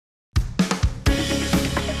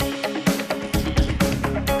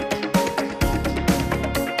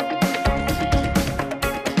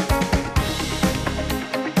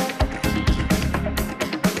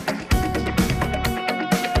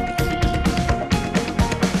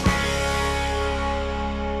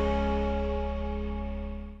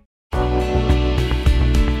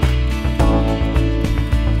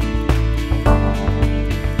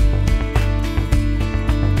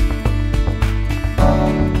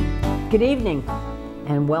Good evening,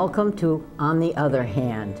 and welcome to On the Other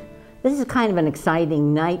Hand. This is kind of an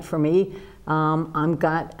exciting night for me. I've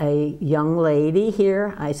got a young lady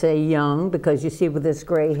here. I say young because you see with this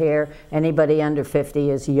gray hair, anybody under 50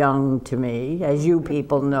 is young to me, as you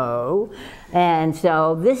people know. And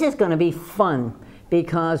so this is going to be fun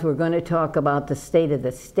because we're going to talk about the state of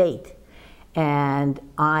the state. And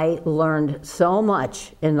I learned so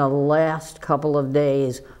much in the last couple of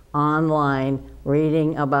days online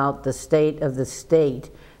reading about the state of the state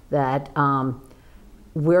that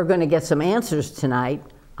we're going to get some answers tonight,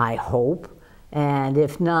 I hope. And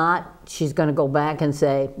if not, she's going to go back and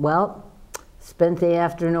say, well, spent the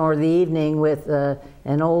afternoon or the evening with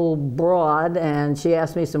an old broad, and she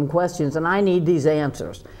asked me some questions, and I need these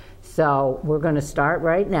answers. So we're going to start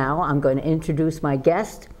right now. I'm going to introduce my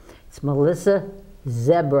guest. It's Melissa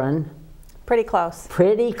Ziobron. Pretty close.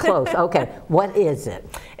 Pretty close. Okay. What is it?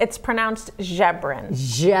 It's pronounced Ziobron.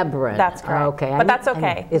 Ziobron. That's correct. Okay. But that's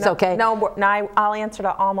okay. It's okay? No, I'll answer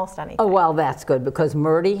to almost anything. Oh, well, that's good because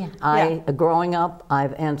Murdy, growing up,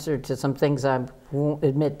 I've answered to some things I won't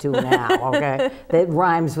admit to now, okay? It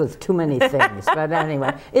rhymes with too many things. But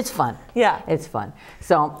anyway, it's fun. Yeah. It's fun.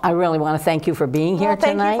 So I really want to thank you for being here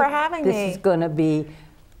tonight. Thank you for having me. This is going to be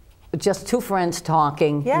just two friends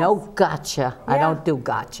talking. Yes. No gotcha. Yeah. I don't do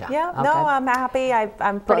gotcha. Yeah, okay? no, I'm happy.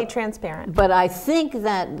 I'm pretty transparent. But I think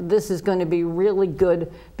that this is going to be really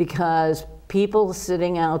good because people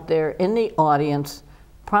sitting out there in the audience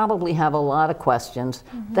probably have a lot of questions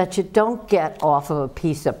that you don't get off of a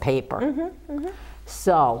piece of paper.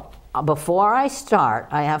 So before I start,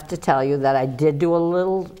 I have to tell you that I did do a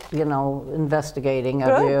little, investigating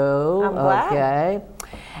of you. I'm glad. Okay.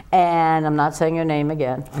 And I'm not saying your name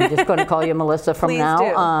again. I'm just going to call you Melissa from now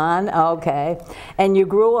on. Okay. And you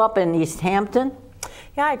grew up in East Hampton?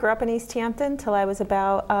 Yeah, I grew up in East Hampton till I was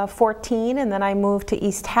about 14, and then I moved to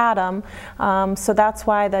East Haddam. So that's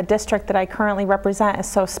why the district that I currently represent is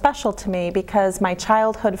so special to me, because my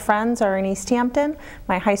childhood friends are in East Hampton,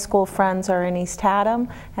 my high school friends are in East Haddam,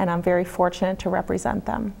 and I'm very fortunate to represent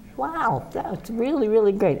them. Wow, that's really,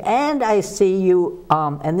 really great. And I see you,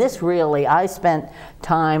 and this really, I spent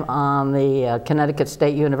time on the Connecticut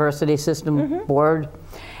State University System Board,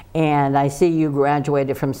 and I see you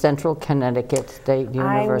graduated from Central Connecticut State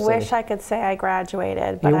University. I wish I could say I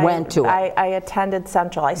graduated, but you went to it. I attended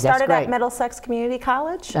Central. I started at Middlesex Community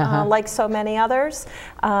College, like so many others,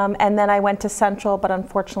 and then I went to Central, but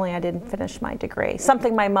unfortunately I didn't finish my degree.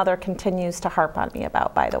 Something my mother continues to harp on me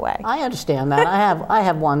about, by the way. I understand that. I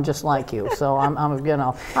have one just like you, so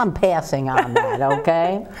I'm passing on that.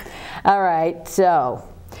 Okay. All right. So.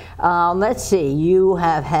 Let's see, you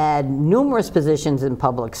have had numerous positions in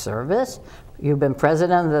public service. You've been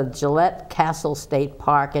president of the Gillette Castle State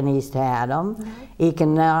Park in East Haddam,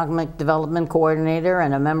 economic development coordinator,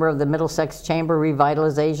 and a member of the Middlesex Chamber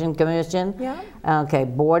Revitalization Commission. Yeah. Okay,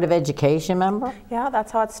 Board of Education member. Yeah,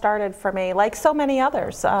 that's how it started for me, like so many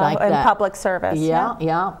others in public service.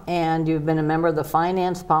 Yeah. And you've been a member of the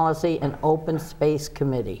Finance Policy and Open Space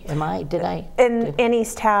Committee. In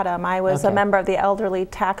East Haddam, I was a member of the Elderly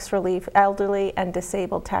and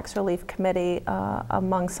Disabled Tax Relief Committee,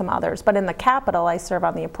 among some others. But in the Capitol, I serve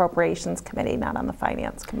on the Appropriations Committee, not on the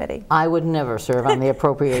Finance Committee. I would never serve on the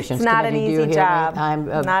Appropriations It's not Committee. an easy job.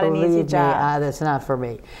 Not an easy job. That's not for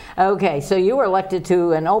me. Okay, so you were elected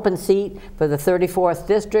to an open seat for the 34th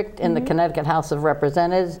District in the Connecticut House of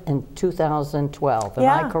Representatives in 2012.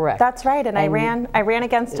 Am I correct? That's right. And I ran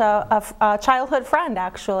against a childhood friend,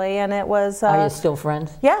 actually, and it was. Are you still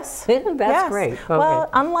friends? Yes. That's great. Okay. Well,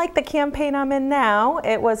 unlike the campaign I'm in now,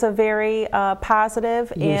 it was a very positive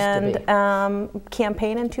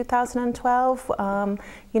campaign in 2012.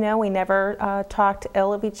 We never talked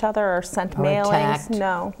ill of each other or sent mailings. Attacked.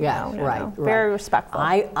 No. Right. Very respectful.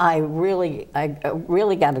 I really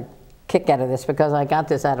got a kick out of this because I got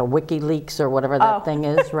this out of WikiLeaks or whatever that thing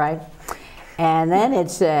is, right? And then it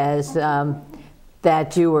says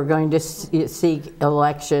that you were going to seek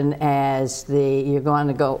election as you're going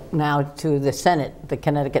to go now to the Senate, the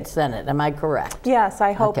Connecticut Senate. Am I correct? Yes,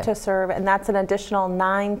 I hope to serve, and that's an additional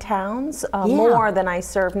 9 towns, more than I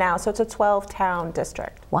serve now. So it's a 12-town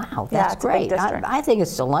district. Wow, that's great. A big district. I think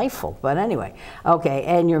it's delightful, but anyway. Okay,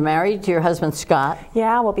 and you're married to your husband, Scott?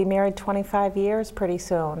 Yeah, we'll be married 25 years pretty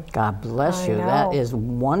soon. God bless you. That is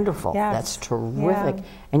wonderful. Yes. That's terrific. Yeah.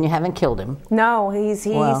 And you haven't killed him. No, he's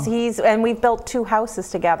and we've built 2 houses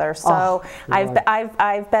together. So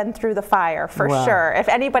I've been through the fire for sure. If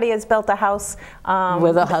anybody has built a house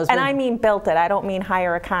with a husband, and I mean built it, I don't mean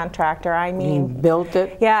hire a contractor. I mean built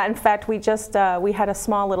it. Yeah. In fact, we just we had a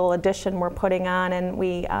small little addition we're putting on, and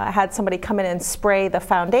we had somebody come in and spray the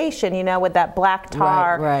foundation, you know, with that black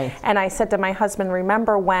tar. Right. And I said to my husband,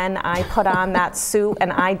 remember when I put on that suit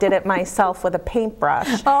and I did it myself with a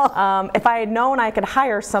paintbrush? If I had known I could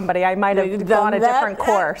hire somebody, I might have gone a different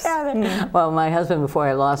course. Well, my husband, before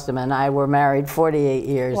I lost him, and I were married 48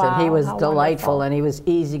 years, and he was delightful, wonderful. and he was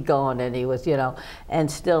easygoing, and he was, you know, and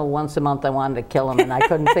still once a month I wanted to kill him, and I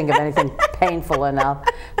couldn't think of anything painful enough.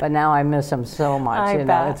 But now I miss him so much. You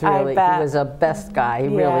know, it's really, he was a best guy. He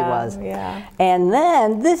really was. Yeah. And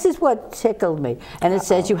then this is what tickled me, and it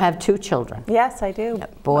says you have 2 children. Yes, I do.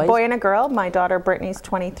 Boys? A boy and a girl. My daughter Brittany's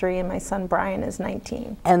 23, and my son Brian is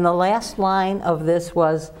 19. And the last line of this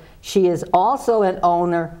was, she is also an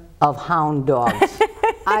owner of hound dogs.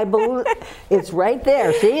 I believe it's right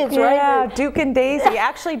there. See, it's right there. Yeah, Duke and Daisy.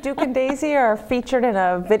 Actually, Duke and Daisy are featured in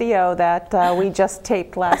a video that we just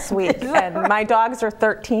taped last week. And my dogs are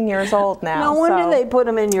 13 years old now. No wonder they put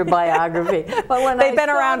them in your biography. But when they've been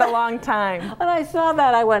around a long time. When I saw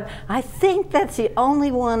that, I went, I think that's the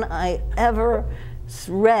only one I ever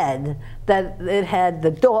read that it had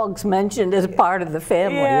the dogs mentioned as part of the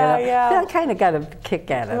family. Yeah, you know? yeah. I kind of got a kick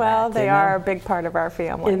out of that. Well, they are a big part of our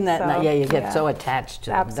family. Isn't that so, nice? Yeah, you get so attached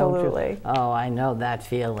to them, absolutely. Don't you? Oh, I know that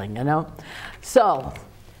feeling, you know? So,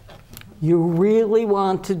 you really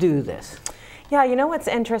want to do this. Yeah, you know what's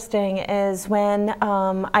interesting is when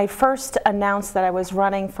I first announced that I was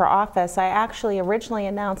running for office, I actually originally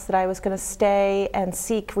announced that I was going to stay and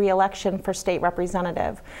seek re-election for state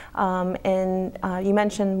representative. And you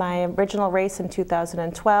mentioned my original race in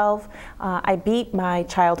 2012. I beat my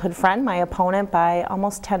childhood friend, my opponent, by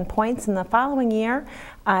almost 10 points. In the following year,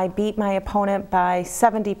 I beat my opponent by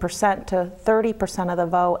 70% to 30% of the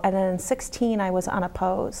vote, and then in 16 I was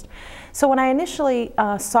unopposed. So when I initially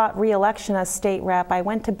sought re-election as state rep, I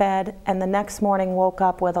went to bed and the next morning woke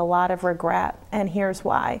up with a lot of regret, and here's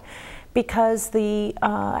why. Because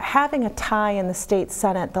having a tie in the state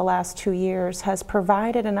Senate the last 2 years has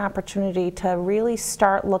provided an opportunity to really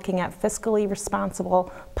start looking at fiscally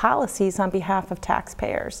responsible policies on behalf of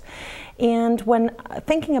taxpayers. And when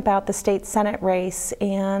thinking about the state Senate race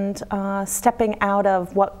and stepping out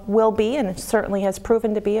of what will be, and it certainly has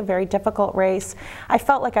proven to be, a very difficult race, I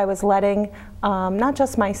felt like I was letting not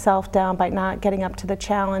just myself down by not getting up to the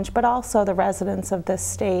challenge, but also the residents of this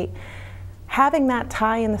state. Having that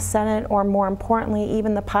tie in the Senate, or more importantly,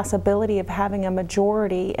 even the possibility of having a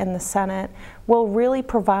majority in the Senate, will really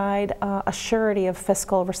provide a surety of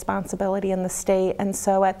fiscal responsibility in the state. And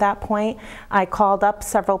so at that point, I called up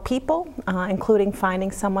several people, including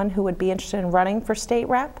finding someone who would be interested in running for state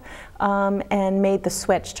rep, and made the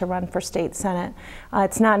switch to run for state Senate.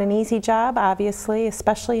 It's not an easy job, obviously,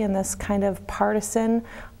 especially in this kind of partisan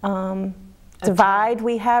divide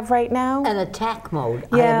we have right now. An attack mode.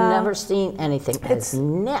 Yeah. I have never seen anything as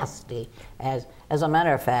nasty as a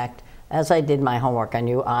matter of fact, as I did my homework on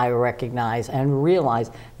you, I recognize and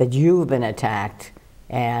realize that you've been attacked,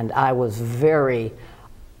 and I was very,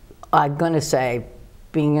 I'm going to say,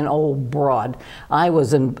 being an old broad, I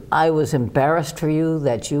was embarrassed for you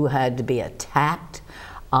that you had to be attacked.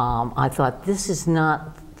 I thought, this is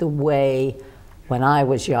not the way, when I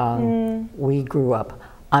was young, we grew up.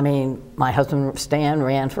 I mean, my husband Stan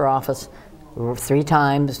ran for office 3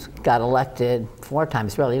 times, got elected 4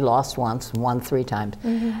 times, really, lost once, won 3 times.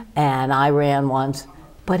 And I ran once,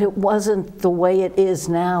 but it wasn't the way it is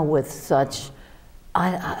now with such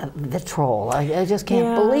vitriol. I just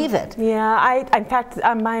can't believe it. Yeah, in fact,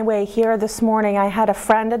 on my way here this morning, I had a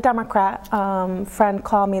friend, a Democrat friend,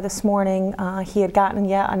 call me this morning. He had gotten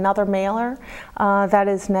yet another mailer that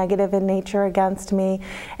is negative in nature against me.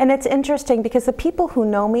 And it's interesting because the people who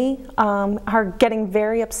know me are getting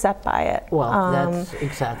very upset by it. Well, that's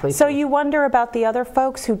exactly so true. you wonder about the other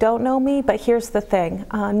folks who don't know me, but here's the thing.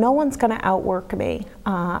 No one's going to outwork me.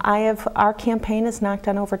 Our campaign has knocked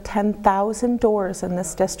on over 10,000 doors in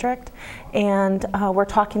this district, and we're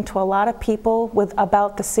talking to a lot of people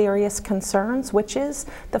about the serious concerns, which is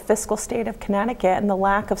the fiscal state of Connecticut and the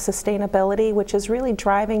lack of sustainability, which is really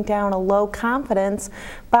driving down a low confidence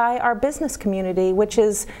by our business community, which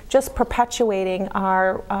is just perpetuating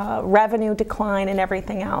our revenue decline and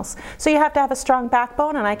everything else. So you have to have a strong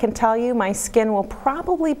backbone, and I can tell you my skin will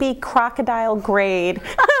probably be crocodile grade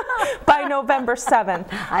by November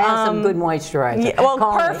 7th. I have some good moisturizer. Yeah, well,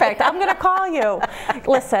 Call perfect. me. I'm going to call you.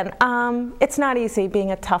 Listen, it's not easy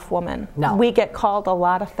being a tough woman. No. We get called a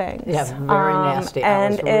lot of things. Yeah, very nasty. I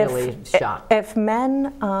was really shocked. If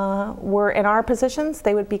men were in our positions,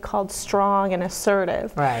 they would be called strong and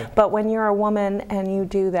assertive. Right. But when you're a woman and you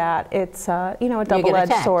do that, it's a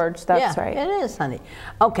double-edged sword. That's right. It is, honey.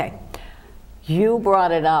 Okay. You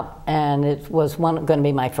brought it up, and it was going to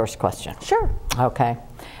be my first question. Sure. Okay.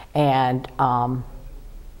 And I'm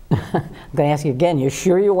going to ask you again, you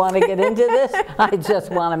sure you want to get into this? I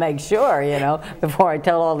just want to make sure, before I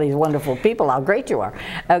tell all these wonderful people how great you are.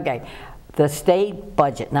 Okay. The state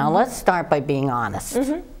budget. Now, let's start by being honest.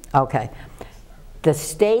 Okay. The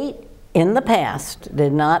state, in the past,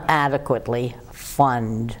 did not adequately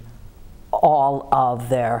fund all of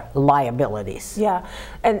their liabilities. Yeah,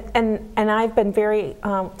 and I've been very,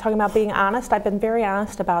 talking about being honest, I've been very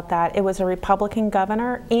honest about that. It was a Republican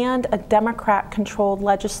governor and a Democrat-controlled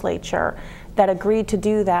legislature that agreed to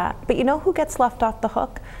do that. But you know who gets left off the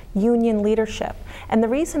hook? Union leadership. And the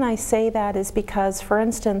reason I say that is because, for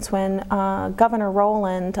instance, when Governor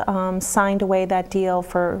Rowland signed away that deal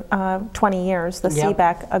for 20 years, the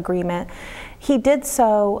CBAC agreement, he did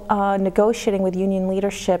so negotiating with union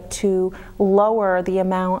leadership to lower the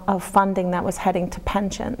amount of funding that was heading to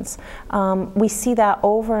pensions. We see that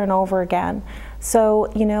over and over again.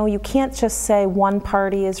 So, you can't just say one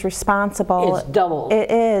party is responsible. It's doubled.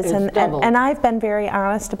 It is, It's and I've been very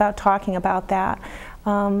honest about talking about that.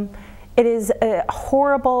 It is a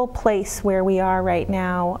horrible place where we are right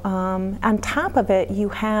now. On top of it, you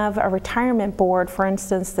have a retirement board, for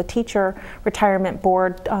instance, the Teacher Retirement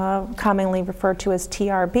Board, commonly referred to as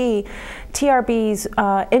TRB. TRB's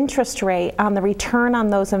interest rate on the return on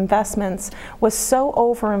those investments was so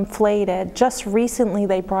overinflated. Just recently,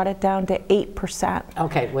 they brought it down to 8%.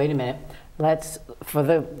 Okay, wait a minute. Let's, for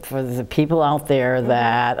the people out there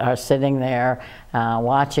that are sitting there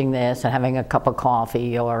watching this and having a cup of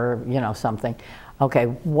coffee or something. Okay,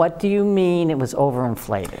 what do you mean it was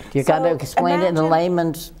overinflated? You got to explain it in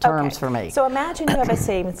layman's terms for me. So imagine you have a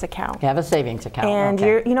savings account. You have a savings account. And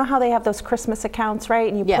you know how they have those Christmas accounts,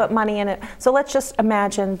 right? And you put money in it. So let's just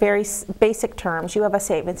imagine very basic terms. You have a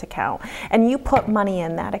savings account and you put money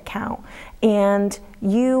in that account. And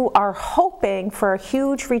you are hoping for a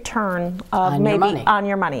huge return of on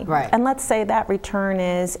your money. Right. And let's say that return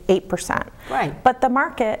is 8%. Right. But the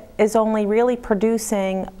market is only really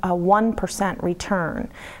producing a 1% return.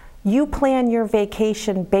 You plan your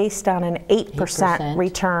vacation based on an 8%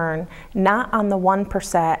 return, not on the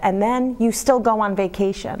 1%, and then you still go on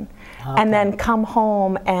vacation. And then come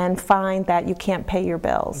home and find that you can't pay your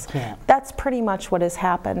bills. That's pretty much what has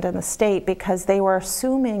happened in the state, because they were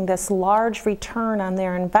assuming this large return on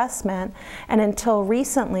their investment, and until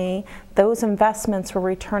recently those investments were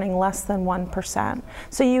returning less than 1%.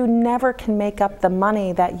 So you never can make up the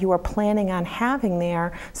money that you are planning on having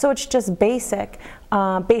there. So it's just basic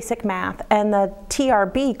math. And the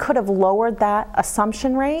TRB could have lowered that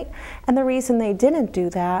assumption rate, and the reason they didn't do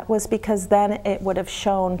that was because then it would have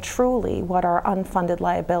shown truly what our unfunded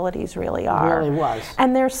liabilities really are. It really was.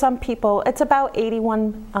 And there's some people, it's about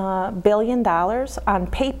 $81 billion on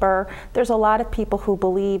paper. There's a lot of people who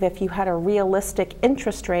believe if you had a realistic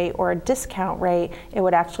interest rate or a discount rate, it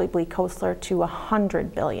would actually be closer to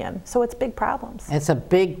 $100 billion. So it's big problems. It's a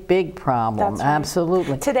big, big problem. That's right.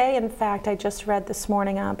 Absolutely. Today, in fact, I just read this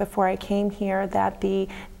morning before I came here that the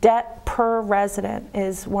debt per resident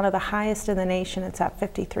is one of the highest in the nation. It's at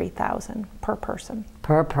 $53,000 per person.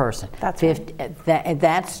 Per person. That's right.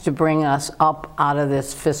 That's to bring us up out of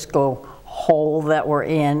this fiscal hole that we're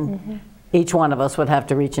in. Each one of us would have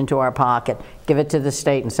to reach into our pocket, give it to the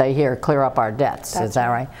state and say, here, clear up our debts. Is that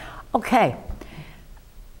right? Okay.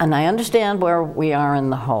 And I understand where we are in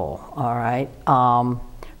the hole, all right?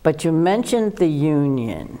 But you mentioned the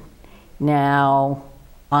union. Now,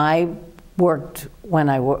 I worked, when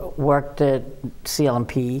I worked at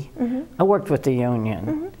CLMP, I worked with the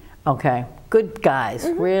union. Okay, good guys,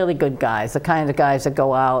 really good guys, the kind of guys that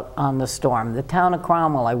go out on the storm. The town of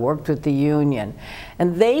Cromwell, I worked with the union.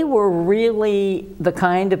 And they were really the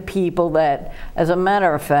kind of people that, as a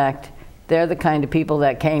matter of fact, they're the kind of people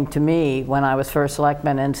that came to me when I was first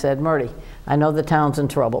selectman and said, Murty, I know the town's in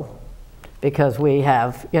trouble because we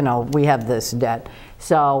have, we have this debt.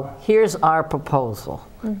 So here's our proposal.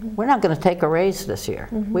 We're not going to take a raise this year.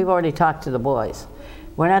 We've already talked to the boys.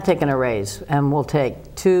 We're not taking a raise, and we'll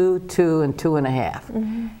take 2, 2, and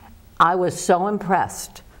 2.5. I was so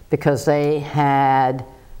impressed because they had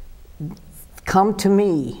come to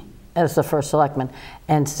me as the first selectman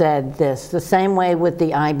and said this, the same way with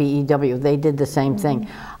the IBEW, they did the same thing.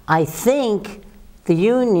 I think the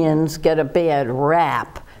unions get a bad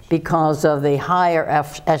rap because of the higher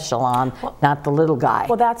echelon, not the little guy.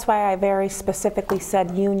 Well, that's why I very specifically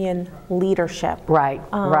said union leadership. Right,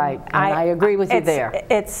 right, and I agree with you there.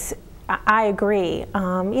 I agree.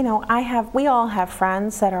 You know, we all have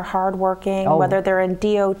friends that are hardworking, whether they're in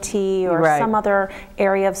DOT or some other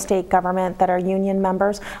area of state government that are union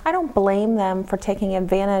members. I don't blame them for taking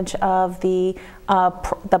advantage of the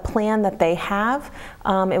plan that they have.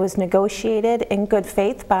 It was negotiated in good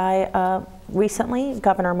faith by recently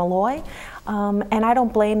Governor Malloy. And I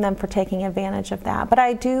don't blame them for taking advantage of that. But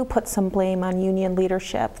I do put some blame on union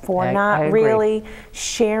leadership for not really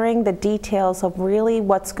sharing the details of really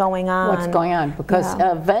what's going on. What's going on, because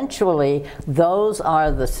eventually those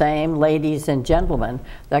are the same ladies and gentlemen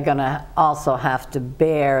that are going to also have to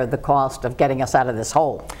bear the cost of getting us out of this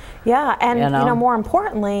hole. Yeah, and you know, more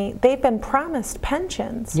importantly, they've been promised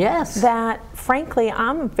pensions that, frankly,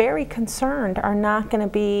 I'm very concerned are not going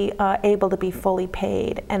to be able to be fully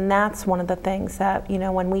paid. And that's one of the things that, you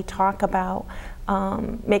know, when we talk about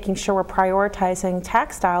making sure we're prioritizing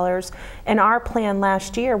tax dollars, in our plan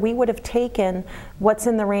last year, we would have taken what's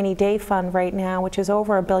in the rainy day fund right now, which is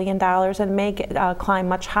over $1 billion and may climb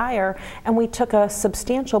much higher, and we took a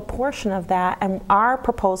substantial portion of that, and our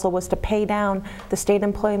proposal was to pay down the state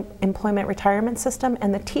employment retirement system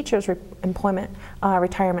and the teachers employment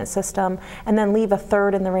retirement system, and then leave a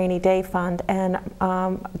third in the rainy day fund. And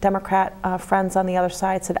Democrat friends on the other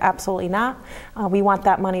side said absolutely not. We want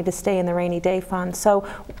that money to stay in the rainy day fund. So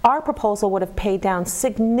our proposal would have paid down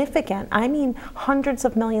significant, I mean hundreds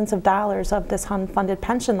of millions of dollars of this unfunded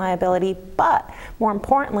pension liability, but more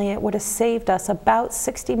importantly, it would have saved us about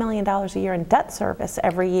 $60 million a year in debt service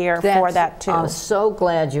every year for that too. I'm so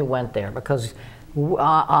glad you went there, because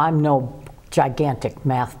I'm no gigantic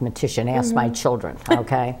mathematician. Ask my children,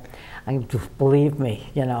 okay? Believe me,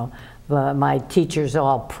 you know, my teachers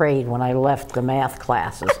all prayed when I left the math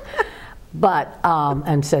classes. But,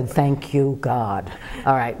 and said, thank you, God.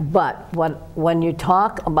 All right, but when you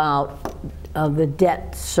talk about the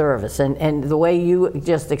debt service, and the way you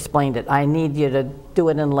just explained it, I need you to do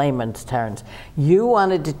it in layman's terms. You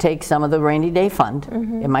wanted to take some of the rainy day fund,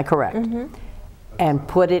 am I correct? And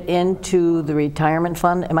put it into the retirement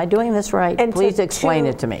fund. Am I doing this right? Please explain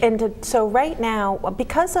it to me. So right now,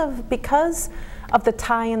 because of the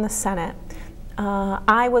tie in the Senate,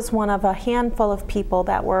 I was one of a handful of people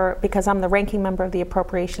that were, because I'm the ranking member of the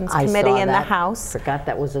Appropriations Committee in the House. Forgot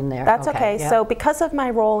that was in there. That's okay. So because of my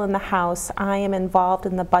role in the House, I am involved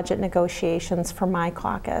in the budget negotiations for my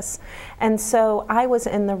caucus. And so I was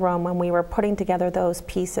in the room when we were putting together those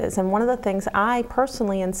pieces. And one of the things I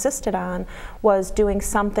personally insisted on was doing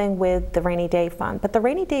something with the rainy day fund. But the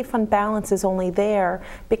rainy day fund balance is only there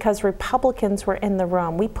because Republicans were in the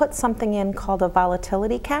room. We put something in called a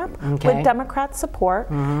volatility cap with Democrat support,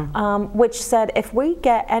 which said if we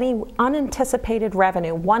get any unanticipated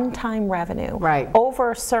revenue, one-time revenue,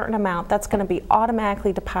 over a certain amount, that's going to be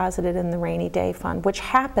automatically deposited in the rainy day fund, which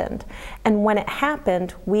happened. And when it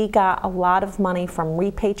happened, we got a lot of money from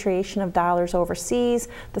repatriation of dollars overseas,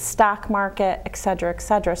 the stock market, et cetera, et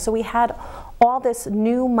cetera. So we had all this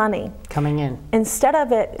new money coming in. Instead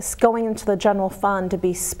of it going into the general fund to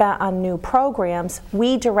be spent on new programs,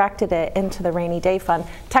 we directed it into the rainy day fund.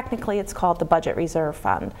 Technically, it's called the Budget Reserve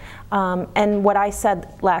Fund. And what I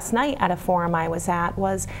said last night at a forum I was at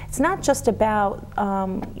was, it's not just about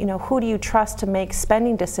you know, who do you trust to make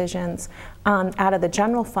spending decisions out of the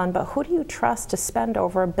general fund, but who do you trust to spend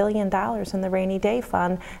over $1 billion in the rainy day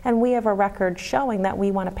fund? And we have a record showing that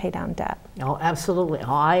we want to pay down debt. Oh, absolutely.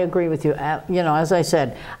 Oh, I agree with you. You know, as I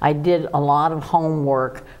said, I did a lot of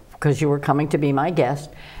homework because you were coming to be my guest,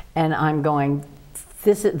 and I'm going,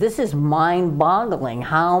 this is mind-boggling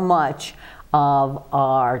how much of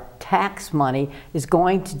our tax money is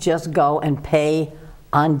going to just go and pay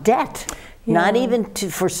on debt. Not even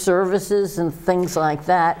for services and things like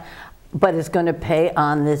that, but it's going to pay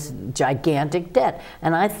on this gigantic debt.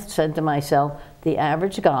 And I said to myself, the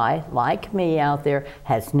average guy like me out there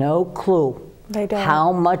has no clue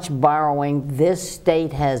how much borrowing this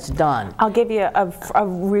state has done. I'll give you a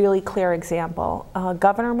really clear example.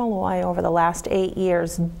 Governor Malloy over the last 8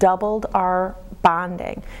 years doubled our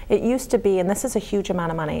bonding. It used to be, and this is a huge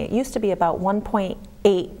amount of money, it used to be about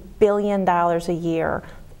 $1.8 billion a year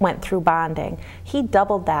went through bonding. He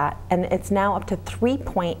doubled that, and it's now up to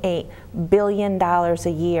 $3.8 billion a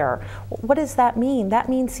year. What does that mean? That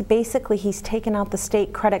means basically he's taken out the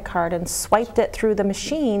state credit card and swiped it through the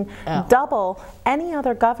machine, double any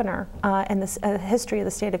other governor in the history of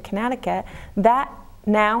the state of Connecticut. That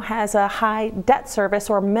now has a high debt service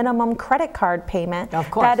or minimum credit card payment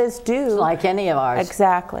that is due. It's like any of ours.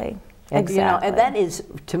 Exactly. And, Exactly. you know, and that is,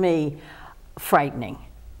 to me, frightening.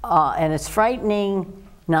 And it's frightening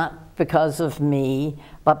not because of me,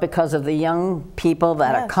 but because of the young people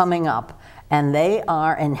that are coming up, and they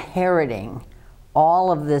are inheriting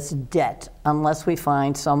all of this debt unless we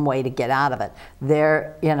find some way to get out of it.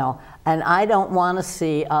 They're, you know, and I don't want to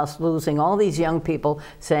see us losing all these young people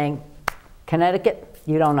saying, Connecticut,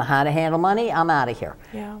 you don't know how to handle money, I'm out of here.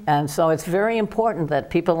 Yeah. And so it's very important that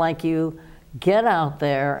people like you get out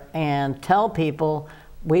there and tell people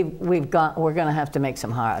we're going to have to make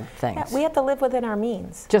some hard things. Yeah, we have to live within our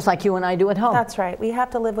means. Just like you and I do at home. That's right. We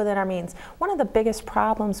have to live within our means. One of the biggest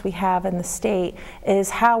problems we have in the state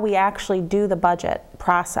is how we actually do the budget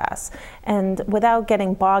process. And without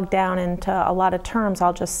getting bogged down into a lot of terms,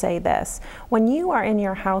 I'll just say this. When you are in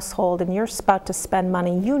your household and you're about to spend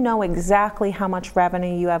money, you know exactly how much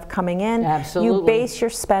revenue you have coming in. Absolutely. You base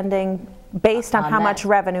your spending based on how much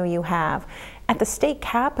revenue you have. At the state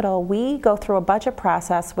capitol, we go through a budget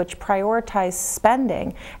process which prioritizes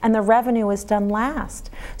spending, and the revenue is done last.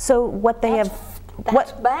 So what they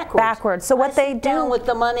That's backwards. So what they sit down do with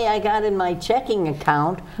the money I got in my checking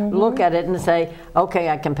account, look at it and say, okay,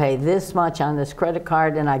 I can pay this much on this credit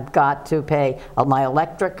card, and I've got to pay my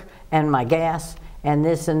electric and my gas and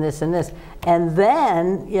this and this and this. And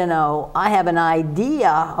then, you know, I have an idea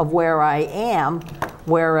of where I am,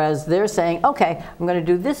 whereas they're saying, okay, I'm going to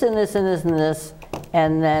do this and this and this and this,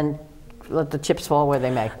 and then let the chips fall where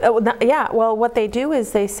they may. Yeah, well, what they do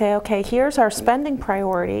is they say, okay, here's our spending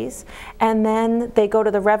priorities, and then they go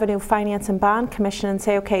to the Revenue, Finance, and Bond Commission and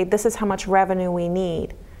say, okay, this is how much revenue we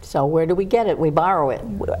need. So where do we get it? We borrow it.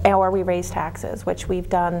 Or we raise taxes, which we've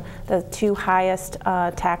done the 2 highest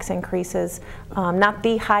tax increases, not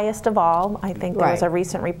the highest of all. I think there was a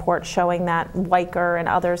recent report showing that Weicker and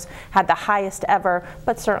others had the highest ever,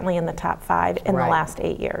 but certainly in the top 5 in the last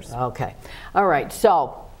 8 years. Okay. All right.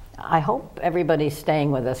 So I hope everybody's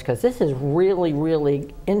staying with us, because this is really,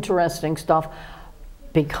 really interesting stuff,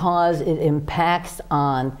 because it impacts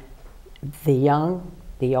on the young,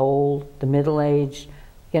 the old, the middle-aged.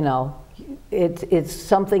 You know, it's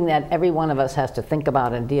something that every one of us has to think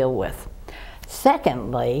about and deal with.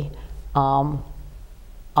 Secondly, our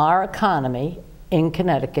economy in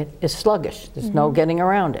Connecticut is sluggish. There's no getting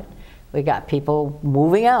around it. We got people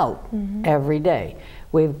moving out every day.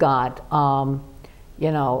 We've got,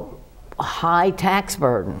 you know, a high tax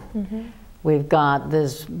burden. We've got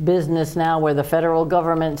this business now where the federal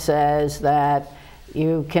government says that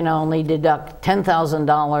you can only deduct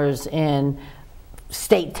 $10,000 in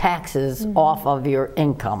state taxes off of your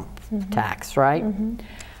income tax, right?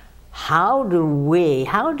 How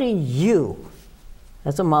do you,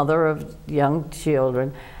 as a mother of young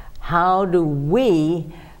children, how do we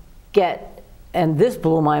get, and this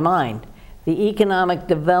blew my mind, the Economic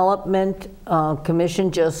Development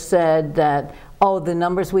Commission just said that, oh, the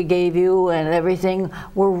numbers we gave you and everything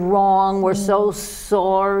were wrong, we're so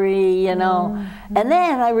sorry, you know. And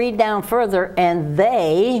then I read down further, and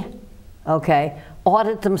they, okay,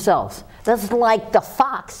 audit themselves. That's like the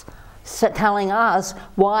fox telling us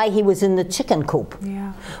why he was in the chicken coop.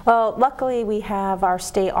 Yeah. Well, luckily we have our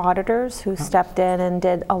state auditors who stepped in and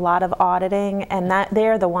did a lot of auditing, and that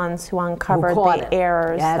they're the ones who uncovered the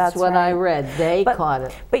errors. That's what I read. They caught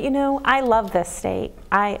it. But you know, I love this state.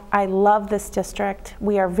 I love this district.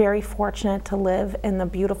 We are very fortunate to live in the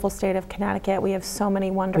beautiful state of Connecticut. We have so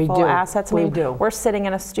many wonderful assets. We do. We're sitting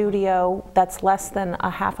in a studio that's less than a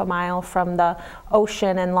half a mile from the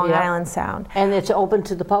ocean and Long Island Sound. And it's open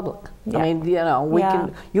to the public. I mean, you know, we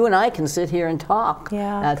can, you and I can sit here and talk.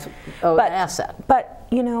 That's an asset. But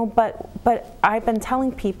you know, but I've been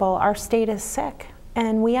telling people our state is sick,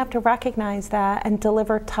 and we have to recognize that and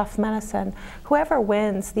deliver tough medicine. Whoever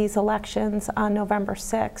wins these elections on November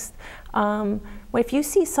 6th, if you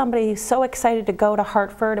see somebody so excited to go to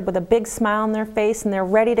Hartford with a big smile on their face and they're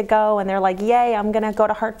ready to go and they're like, yay, I'm going to go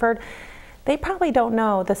to Hartford, they probably don't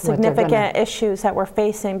know the significant issues that we're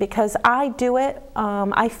facing, because I do it.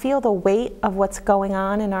 I feel the weight of what's going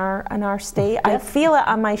on in our state. I feel it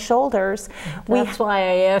on my shoulders. That's why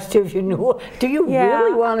I asked you if you knew. Do you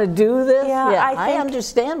really want to do this? Yeah, I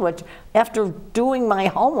understand what. After doing my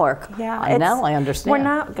homework, now I understand. We're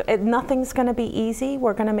not. Nothing's going to be easy.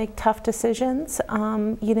 We're going to make tough decisions.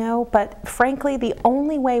 You know, but frankly, the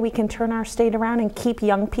only way we can turn our state around and keep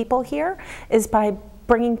young people here is by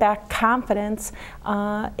bringing back confidence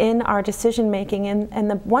in our decision making,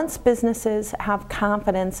 and once businesses have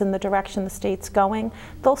confidence in the direction the state's going,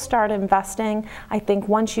 they'll start investing. I think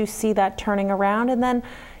once you see that turning around, and then,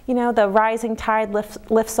 you know, the rising tide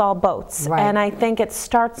lifts all boats. Right. And I think it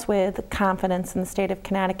starts with confidence in the state of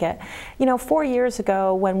Connecticut. You know, 4 years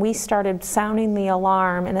ago when we started sounding the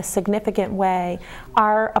alarm in a significant way,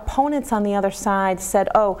 our opponents on the other side said,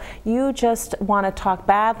 oh, you just want to talk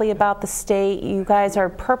badly about the state. You guys are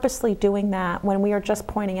purposely doing that, when we are just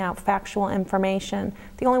pointing out factual information.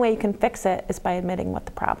 The only way you can fix it is by admitting what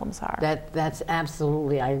the problems are. That's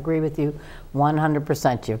absolutely, I agree with you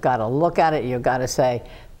 100%. You've got to look at it, you've got to say,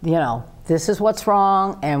 you know, this is what's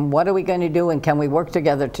wrong, and what are we going to do, and can we work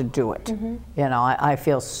together to do it? You know, I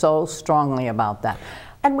feel so strongly about that.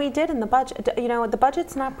 And we did in the budget. You know, the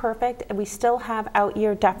budget's not perfect, and we still have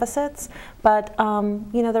out-year deficits, but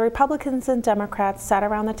you know, the Republicans and Democrats sat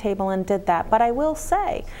around the table and did that. But I will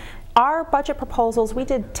say, our budget proposals, we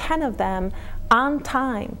did 10 of them on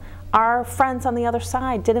time. Our friends on the other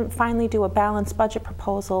side didn't finally do a balanced budget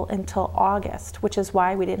proposal until August, which is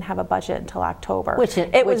why we didn't have a budget until October. Which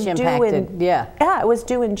impacted, yeah, it was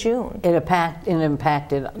due in June. It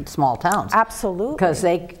impacted small towns. Absolutely. Because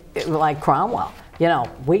they, like Cromwell, you know,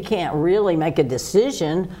 we can't really make a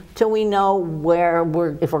decision till we know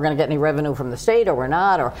if we're going to get any revenue from the state or we're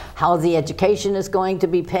not, or how the education is going to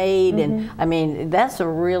be paid. And I mean, that's a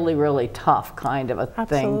really, really tough kind of a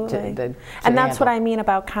thing to and that's handle. what I mean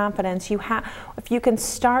about confidence. You have, if you can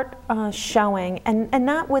start showing, and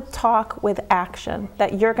not with talk, with action,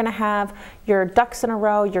 that you're going to have your ducks in a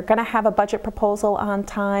row, you're going to have a budget proposal on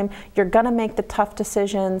time, you're going to make the tough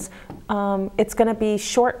decisions. It's going to be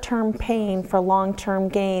short-term pain for long-term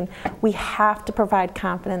gain. We have to provide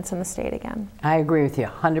confidence in the state again. I agree with you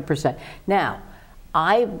 100%. Now,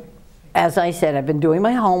 as I said, I've been doing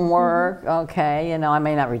my homework, okay, you know, I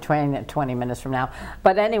may not retrain at 20 minutes from now,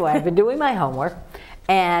 but anyway, I've been doing my homework,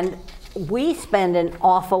 and we spend an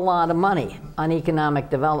awful lot of money on economic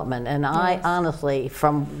development, and I honestly,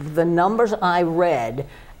 from the numbers I read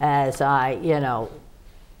as I, you know,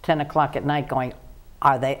 10 o'clock at night going,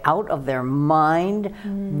 are they out of their mind?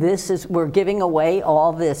 We're giving away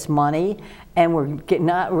all this money, and we're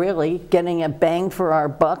not really getting a bang for our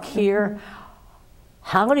buck here.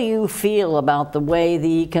 How do you feel about the way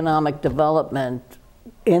the economic development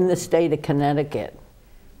in the state of Connecticut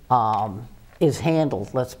is handled,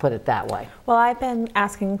 let's put it that way? Well, I've been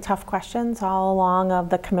asking tough questions all along of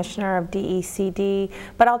the commissioner of DECD,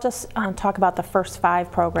 but I'll just talk about the First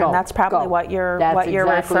 5 program. That's probably what you're exactly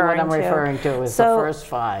referring what I'm referring to is the First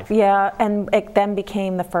 5. Yeah, and it then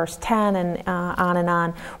became the First 10, and on and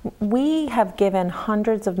on. We have given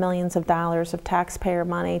hundreds of millions of dollars of taxpayer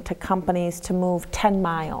money to companies to move 10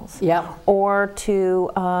 miles, or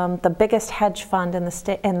to the biggest hedge fund in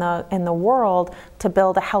the in the world to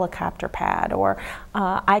build a helicopter pad, or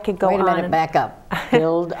I could go on. Wait a minute, back up.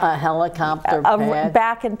 Build a helicopter pad?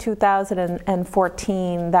 Back in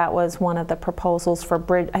 2014, that was one of the proposals for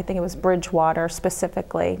I think it was Bridgewater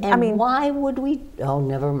specifically. And I mean, why would we? Oh,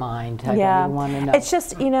 never mind. I don't even want to know. It's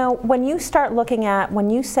just, you know, when you start looking at, when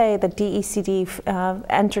you say the DECD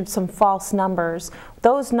entered some false numbers,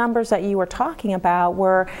 those numbers that you were talking about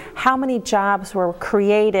were how many jobs were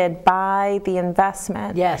created by the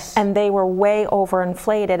investment. Yes. And they were way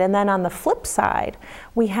overinflated. And then on the flip side,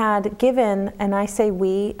 we had given, and I say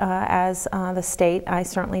we as the state, I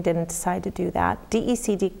certainly didn't decide to do that,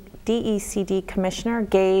 DECD commissioner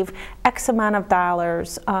gave X amount of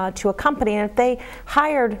dollars to a company, and if they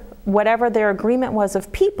hired whatever their agreement was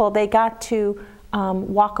of people, they got to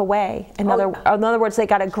walk away. In other words, they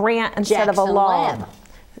got a grant instead of a loan.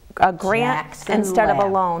 A grant instead of a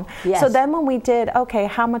loan. Yes. So then when we did, okay,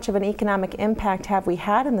 how much of an economic impact have we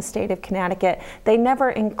had in the state of Connecticut, they never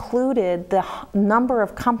included the number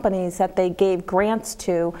of companies that they gave grants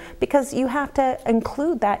to, because you have to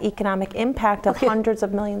include that economic impact of hundreds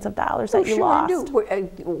of millions of dollars that you lost. I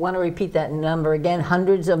want to repeat that number again,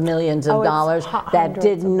 hundreds of millions of dollars that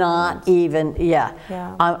did not even,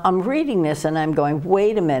 I'm reading this and I'm going,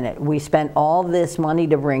 wait a minute, we spent all this money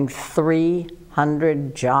to bring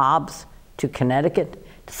 300 jobs to Connecticut,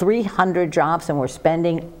 300 jobs, and we're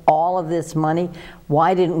spending all of this money.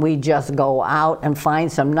 Why didn't we just go out and find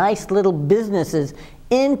some nice little businesses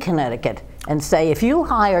in Connecticut and say, if you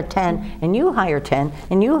hire 10 and you hire 10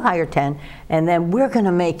 and you hire 10, and then we're going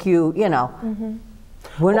to make you, you know,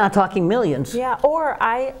 we're not talking millions. Yeah, or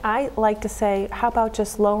I like to say, how about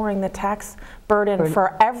just lowering the tax burden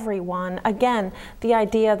for everyone. Again, the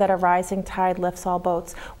idea that a rising tide lifts all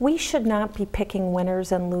boats. We should not be picking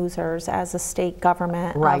winners and losers as a state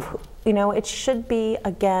government. Right. You know, it should be,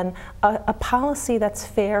 again, a policy that's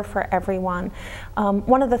fair for everyone.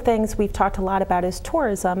 One of the things we've talked a lot about is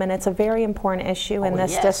tourism, and it's a very important issue in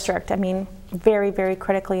this district. I mean, very, very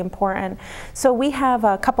critically important. So we have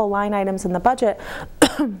a couple line items in the budget.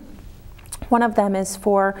 One of them is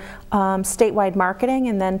for statewide marketing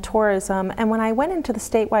and then tourism. And when I went into the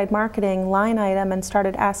statewide marketing line item and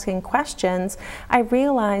started asking questions, I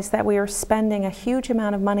realized that we were spending a huge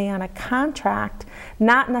amount of money on a contract,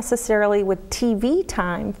 not necessarily with TV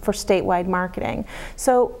time for statewide marketing.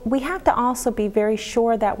 So we have to also be very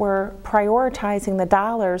sure that we're prioritizing the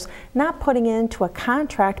dollars, not putting it into a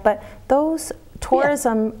contract, but those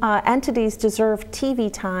tourism entities deserve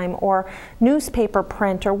TV time or newspaper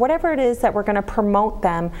print or whatever it is that we're going to promote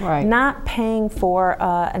them, not paying for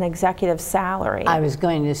an executive salary. I was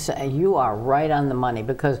going to say, you are right on the money,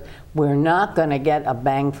 because we're not going to get a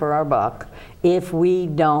bang for our buck if we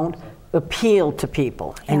don't appeal to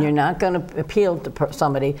people. And you're not going to appeal to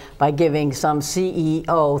somebody by giving some CEO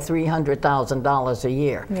 $300,000 a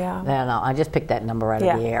year. I just picked that number out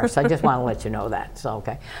of the air, so I just want to let you know that. So,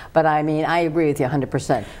 okay. But I mean, I agree with you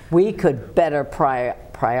 100%. We could better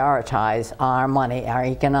prioritize our money, our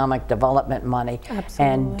economic development money,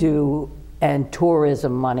 and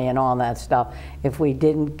tourism money and all that stuff, if we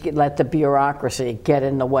didn't let the bureaucracy get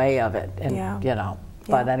in the way of it. And, you know,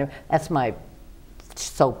 but anyway, that's my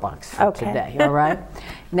soapbox for today, all right?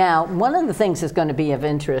 Now, one of the things that's going to be of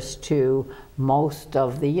interest to most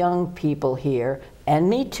of the young people here, and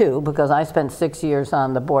me too, because I spent 6 years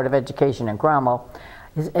on the Board of Education in Cromwell,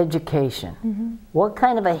 is education. What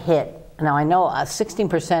kind of a hit? Now, I know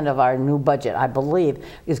 16% of our new budget, I believe,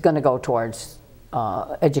 is going to go towards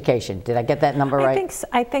education. Did I get that number right?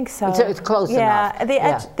 I think so. It's close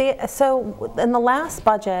enough. So in the last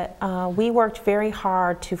budget, we worked very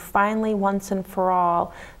hard to finally, once and for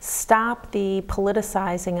all, stop the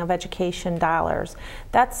politicizing of education dollars.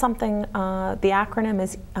 That's something, the acronym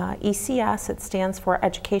is ECS. It stands for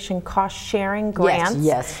Education Cost Sharing Grants.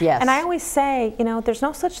 Yes. And I always say, you know, there's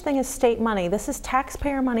no such thing as state money. This is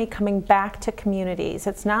taxpayer money coming back to communities.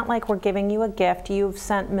 It's not like we're giving you a gift. You've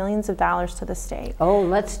sent millions of dollars to the state. Oh,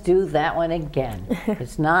 let's do that one again.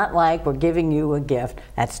 It's not like we're giving you a gift.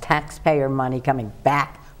 That's taxpayer money coming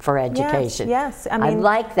back for education. Yes. I mean, I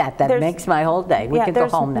like that. That makes my whole day. We can go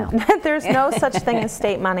home now. There's no such thing as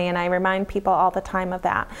state money, and I remind people all the time of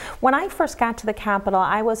that. When I first got to the Capitol,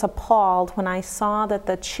 I was appalled when I saw that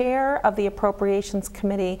the chair of the Appropriations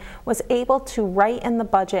Committee was able to write in the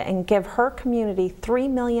budget and give her community $3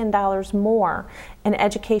 million more in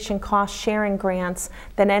education cost sharing grants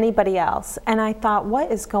than anybody else. And I thought,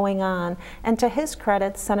 what is going on? And to his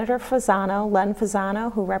credit, Senator Len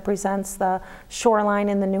Fasano, who represents the shoreline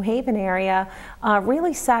in the New Haven area,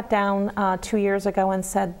 really sat down 2 years ago and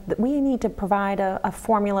said that we need to provide a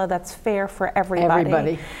formula that's fair for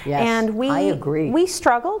everybody. Yes. And I agree. We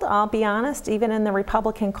struggled, I'll be honest, even in the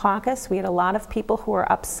Republican caucus. We had a lot of people who were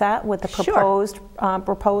upset with the proposed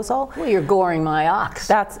proposal. Well, you're goring my ox.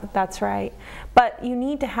 That's right. But you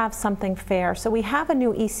need to have something fair. So we have a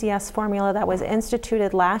new ECS formula that was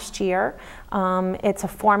instituted last year. It's a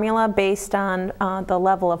formula based on the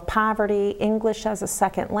level of poverty, English as a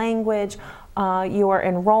second language, your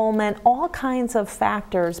enrollment, all kinds of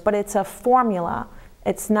factors, but it's a formula.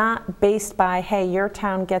 It's not based by, hey, your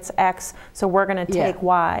town gets X, so we're going to take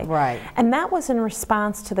Y. Right. And that was in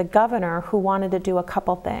response to the governor, who wanted to do a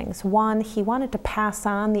couple things. One, he wanted to pass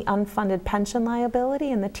on the unfunded pension liability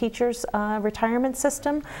in the teachers' retirement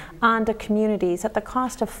system onto communities at the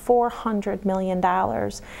cost of $400 million.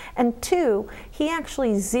 And two, he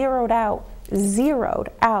actually zeroed out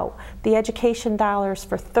the education dollars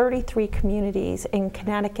for 33 communities in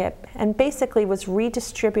Connecticut, and basically was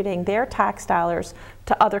redistributing their tax dollars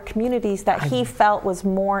to other communities that he felt was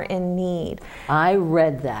more in need. I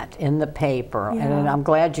read that in the paper, and I'm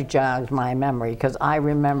glad you jogged my memory, because I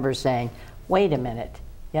remember saying, wait a minute,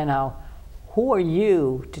 you know, who are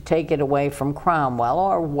you to take it away from Cromwell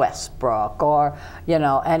or Westbrook or, you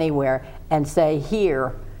know, anywhere, and say,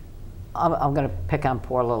 here, I'm going to pick on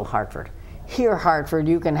poor little Hartford. Here, Hartford,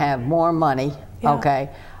 you can have more money, okay?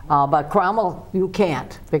 But Cromwell, you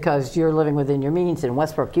can't, because you're living within your means. In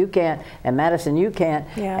Westbrook, you can't. And Madison, you can't.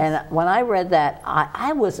 And when I read that,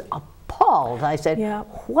 I was appalled. I said,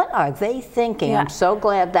 what are they thinking? I'm so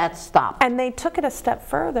glad that stopped. And they took it a step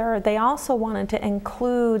further. They also wanted to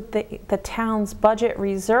include the town's budget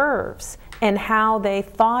reserves in how they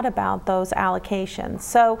thought about those allocations.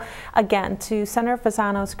 So again, to Senator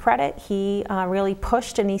Fasano's credit, he really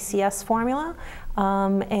pushed an ECS formula.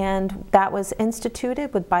 And that was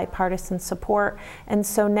instituted with bipartisan support. And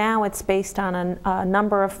so now it's based on a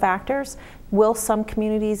number of factors. Will some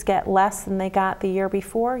communities get less than they got the year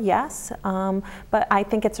before? Yes, but I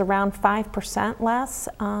think it's around 5% less,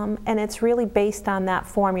 and it's really based on that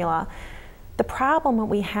formula. The problem that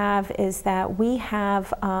we have is that we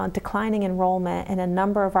have declining enrollment in a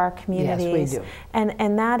number of our communities. Yes, we do.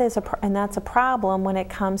 And that's a problem when it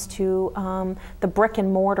comes to the brick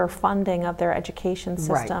and mortar funding of their education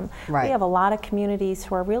system. Right. We have a lot of communities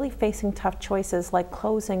who are really facing tough choices, like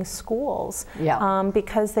closing schools,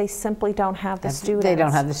 because they simply don't have the students. They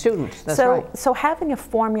don't have the students. That's right. So having a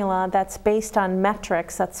formula that's based on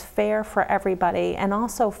metrics, that's fair for everybody, and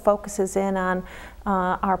also focuses in on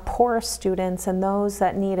our poorest students and those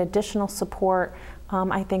that need additional support,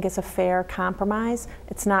 I think is a fair compromise.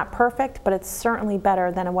 It's not perfect, but it's certainly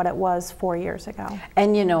better than what it was 4 years ago.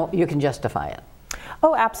 And you know, you can justify it.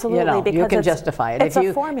 Oh, absolutely. Because you can justify it. It's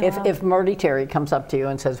a formula. If Murdy Terry comes up to you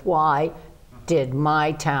and says, why did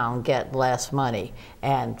my town get less money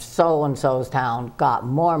and so-and-so's town got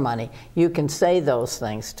more money, you can say those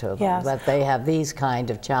things to them, yes. that they have these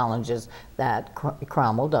kind of challenges that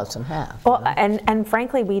Cromwell doesn't have. Well, and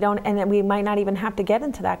frankly, we don't, and we might not even have to get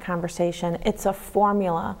into that conversation. It's a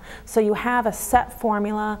formula. So you have a set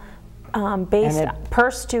formula based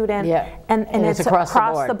per student, and it's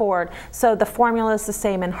across the board. So the formula is the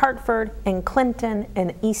same in Hartford, in Clinton,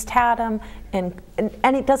 in East Haddam, and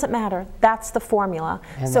it doesn't matter. That's the formula.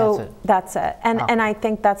 And so that's it. And I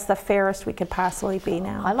think that's the fairest we could possibly be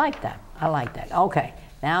now. I like that. I like that. Okay.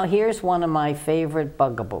 Now here's one of my favorite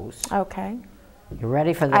bugaboos. Okay. You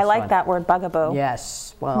ready for this I like one? that word, bugaboo.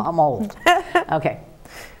 Yes. Well, I'm old. Okay.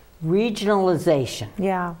 Regionalization.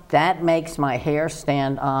 Yeah. That makes my hair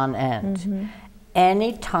stand on end. Mm-hmm.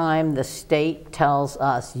 Anytime the state tells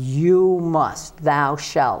us, you must, thou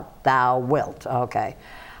shalt, thou wilt, okay.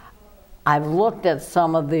 I've looked at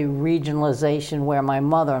some of the regionalization where my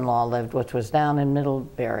mother-in-law lived, which was down in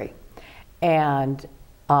Middlebury. And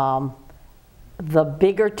the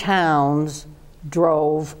bigger towns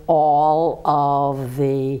drove all of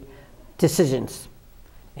the decisions.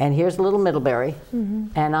 And here's little Middlebury. Mm-hmm.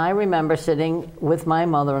 And I remember sitting with my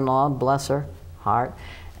mother-in-law, bless her heart,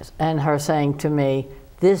 and her saying to me,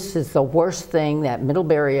 this is the worst thing that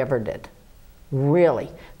Middlebury ever did. Really,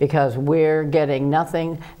 because we're getting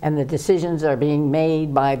nothing and the decisions are being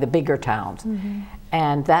made by the bigger towns. Mm-hmm.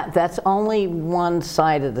 And that's only one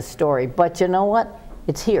side of the story. But you know what?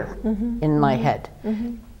 It's here in my head.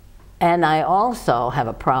 Mm-hmm. And I also have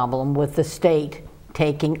a problem with the state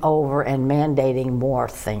taking over and mandating more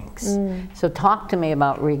things. So talk to me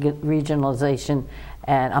about regionalization.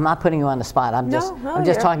 And I'm not putting you on the spot. I'm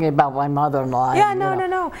just talking about my mother-in-law. Yeah, and, no. You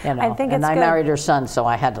know, I think and it's I married her son, so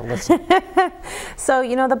I had to listen. So,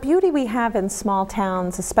 you know, the beauty we have in small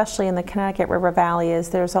towns, especially in the Connecticut River Valley, is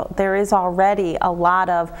there is already a lot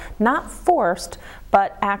of, not forced,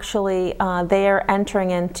 but actually they are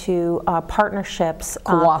entering into partnerships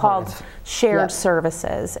called shared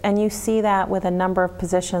services. And you see that with a number of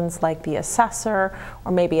positions like the assessor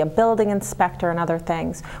or maybe a building inspector and other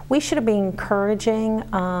things. We should be encouraging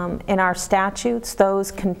in our statutes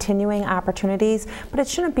those continuing opportunities, but it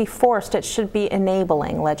shouldn't be forced. It should be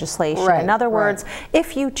enabling legislation. Right, in other words,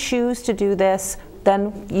 if you choose to do this,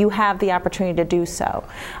 then you have the opportunity to do so.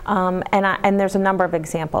 And there's a number of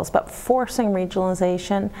examples, but forcing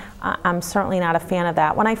regionalization, I'm certainly not a fan of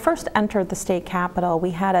that. When I first entered the state capitol,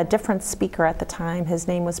 we had a different speaker at the time. His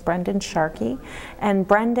name was Brendan Sharkey. And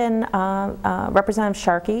Brendan, Representative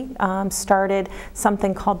Sharkey, started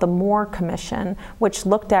something called the Moore Commission, which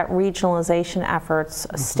looked at regionalization efforts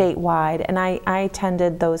statewide. And I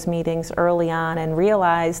attended those meetings early on and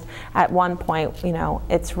realized at one point, you know,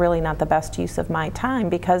 it's really not the best use of my time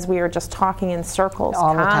because we were just talking in circles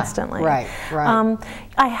constantly. Right.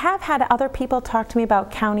 I have had other people talk to me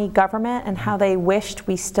about county government and how they wished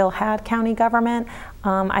we still had county government.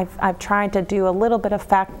 I've tried to do a little bit of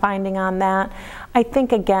fact finding on that. I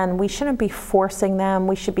think, again, we shouldn't be forcing them.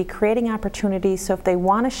 We should be creating opportunities so if they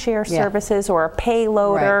want to share services or a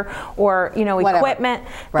payloader or, you know, equipment,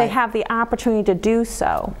 they have the opportunity to do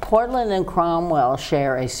so. Portland and Cromwell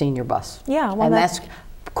share a senior bus. Yeah, well, and that's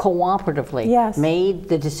cooperatively made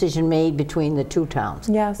the decision made between the two towns,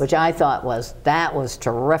 which I thought was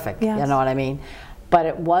terrific. You know what I mean? But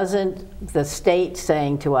it wasn't the state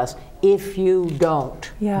saying to us, if you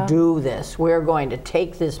don't Yeah. do this, we're going to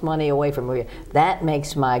take this money away from you. That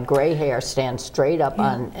makes my gray hair stand straight up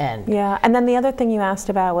on end. Yeah, and then the other thing you asked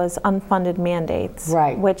about was unfunded mandates,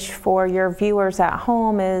 Right. which for your viewers at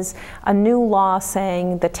home is a new law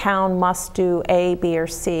saying the town must do A, B, or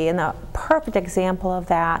C. And a perfect example of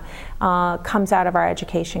that comes out of our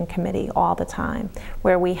education committee all the time,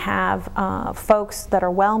 where we have folks that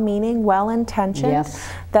are well-meaning, well-intentioned, Yes.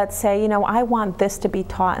 that say, you know, I want this to be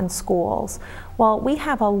taught in schools. Well, we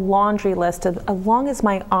have a laundry list of, as long as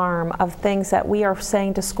my arm, of things that we are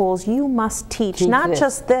saying to schools, you must teach not this.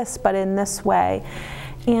 just this, but in this way.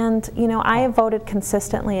 And, you know, I have voted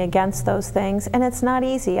consistently against those things, and it's not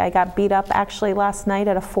easy. I got beat up actually last night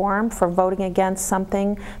at a forum for voting against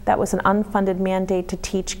something that was an unfunded mandate to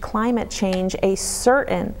teach climate change a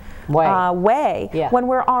certain way Yeah. when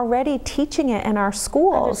we're already teaching it in our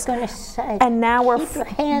schools. I was going to say, and now we're keep your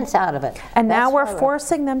hands out of it. And That's now we're why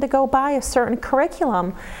forcing them to go buy a certain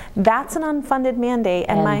curriculum. That's an unfunded mandate,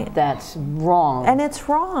 and that's wrong. and it's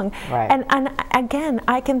wrong. Right. And again,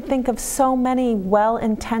 I can think of so many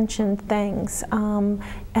well-intentioned things.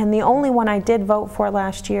 And the only one I did vote for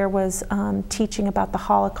last year was teaching about the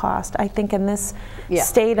Holocaust. I think in this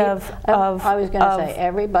state of I was going to say,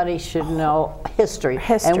 everybody should know history.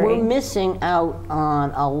 And we're missing out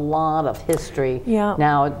on a lot of history. Yeah.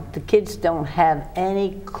 Now, the kids don't have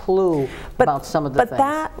any clue about some of the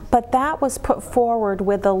things. But that was put forward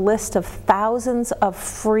with a list of thousands of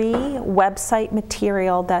free website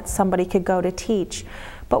material that somebody could go to teach.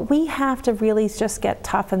 But we have to really just get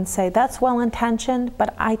tough and say, that's well-intentioned,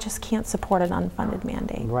 but I just can't support an unfunded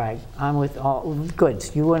mandate. Right. I'm with all good.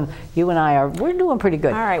 You and I we're doing pretty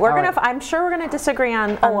good. All right. I'm sure we're gonna disagree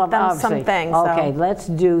on some things. Okay, let's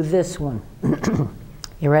do this one.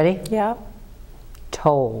 You ready? Yeah.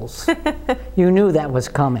 Tolls. You knew that was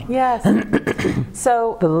coming. Yes.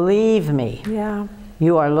 So believe me. Yeah.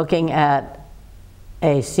 You are looking at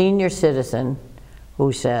a senior citizen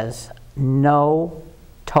who says no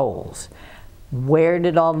tolls. Where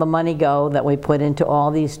did all the money go that we put into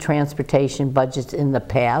all these transportation budgets in the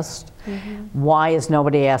past? Mm-hmm. Why is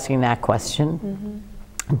nobody asking that question?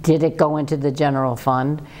 Mm-hmm. Did it go into the general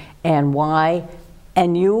fund? And why?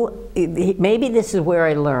 And maybe this is where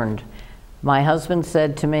I learned. My husband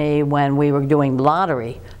said to me when we were doing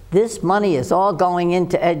lottery, this money is all going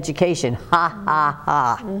into education, ha, ha,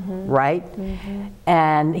 ha, mm-hmm. right? Mm-hmm.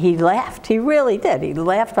 And he laughed, he really did. He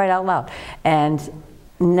laughed right out loud. And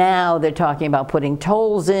now they're talking about putting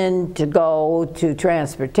tolls in to go to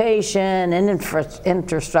transportation and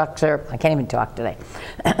infrastructure. I can't even talk today.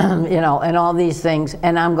 You know, and all these things.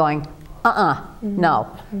 And I'm going, mm-hmm.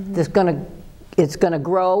 no. Mm-hmm. It's gonna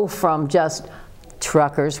grow from just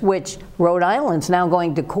truckers, which Rhode Island's now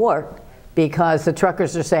going to court because the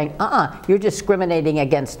truckers are saying, you're discriminating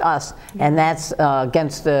against us, and that's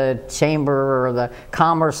against the chamber or the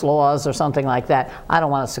commerce laws or something like that. I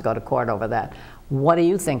don't want us to go to court over that. What do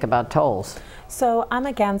you think about tolls? So I'm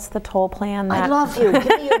against the toll plan. I love you. Give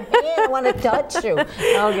me your hand. I want to touch you.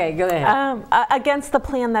 Okay, go ahead. Against the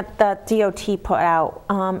plan that DOT put out.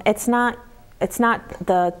 It's not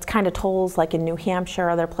the kind of tolls like in New Hampshire or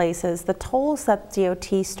other places. The tolls that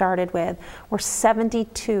DOT started with were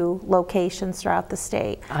 72 locations throughout the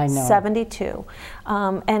state. I know. 72.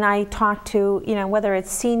 And I talked to, you know, whether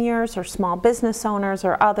it's seniors or small business owners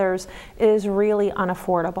or others, it is really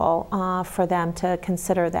unaffordable for them to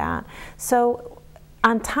consider that. So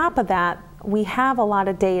on top of that, we have a lot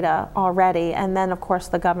of data already, and then of course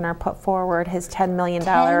the governor put forward his $10 million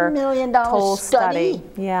toll study.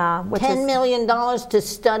 Yeah, which $10 million to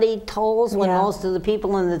study tolls when most of the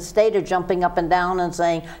people in the state are jumping up and down and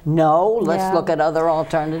saying, no, let's look at other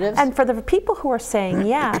alternatives. And for the people who are saying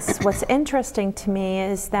yes, what's interesting to me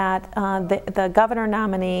is that the governor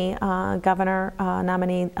nominee,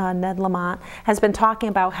 Ned Lamont, has been talking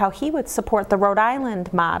about how he would support the Rhode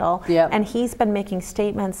Island model, and he's been making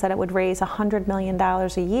statements that it would raise $100 million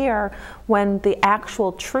a year, when the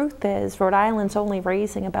actual truth is Rhode Island's only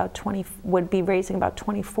raising about would be raising about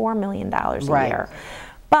 $24 million a year.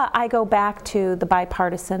 But I go back to the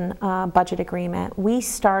bipartisan budget agreement. We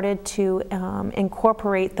started to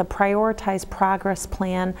incorporate the prioritized progress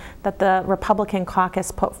plan that the Republican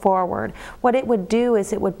caucus put forward. What it would do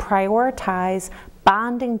is it would prioritize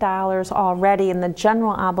bonding dollars already in the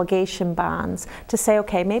general obligation bonds to say,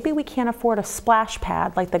 okay, maybe we can't afford a splash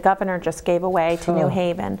pad like the governor just gave away to New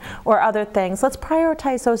Haven or other things. Let's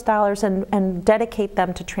prioritize those dollars and dedicate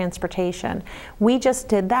them to transportation. We just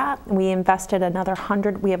did that. We invested another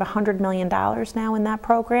we have $100 million now in that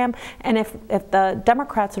program. And if the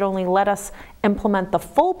Democrats would only let us implement the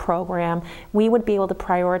full program, we would be able to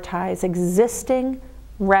prioritize existing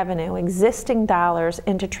revenue, existing dollars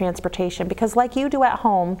into transportation, because like you do at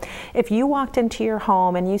home, if you walked into your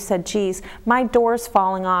home and you said, geez, my door's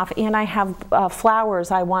falling off and I have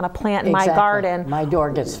flowers I want to plant in my garden. My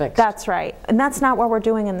door gets fixed. That's right. And that's not what we're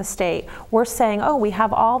doing in the state. We're saying, oh, we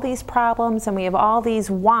have all these problems and we have all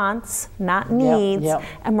these wants, not needs,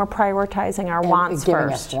 and we're prioritizing our wants giving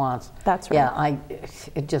first. Us wants. That's right. Yeah,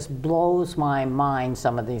 it just blows my mind,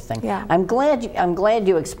 some of these things. Yeah. I'm glad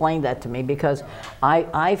you explained that to me, because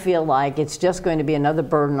I feel like it's just going to be another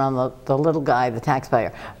burden on the little guy, the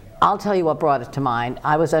taxpayer. I'll tell you what brought it to mind.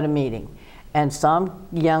 I was at a meeting, and some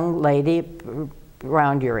young lady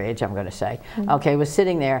around your age, I'm going to say, okay, was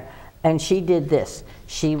sitting there, and she did this.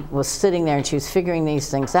 She was sitting there and she was figuring these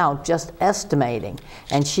things out, just estimating.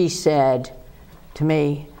 And she said to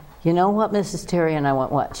me, you know what, Mrs. Terry? And I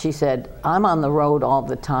went, what? She said, I'm on the road all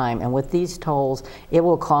the time, and with these tolls, it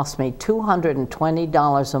will cost me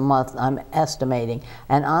 $220 a month, I'm estimating.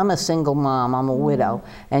 And I'm a single mom, I'm a widow.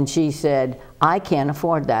 And she said, I can't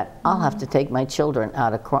afford that. I'll have to take my children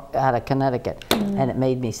out of Connecticut. And it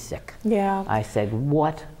made me sick. Yeah. I said,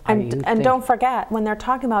 what? And don't forget, when they're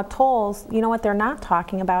talking about tolls, you know what they're not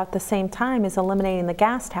talking about at the same time is eliminating the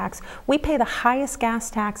gas tax. We pay the highest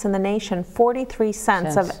gas tax in the nation, 43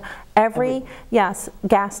 cents of every gas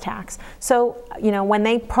tax. So, you know, when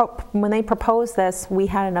they proposed this, we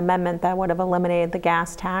had an amendment that would have eliminated the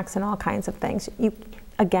gas tax and all kinds of things.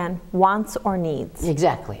 Again, wants or needs.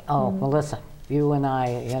 Exactly. Oh, Melissa, you and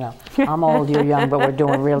I, you know, I'm old, you're young, but we're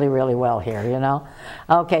doing really, really well here, you know.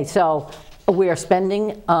 Okay, so we are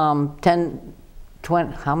spending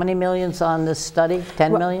 20, how many millions on this study?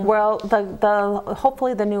 10 million? Well,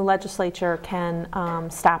 hopefully the new legislature can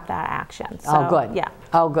stop that action. So, oh, good. Yeah.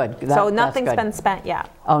 Oh, good. So nothing's been spent yet.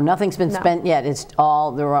 Oh, nothing's been spent yet. It's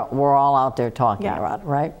all, we're all out there talking about it,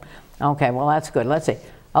 right? Okay, well, that's good. Let's see.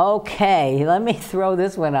 Okay, let me throw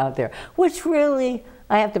this one out there, which really,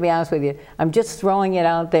 I have to be honest with you, I'm just throwing it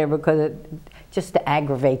out there because just to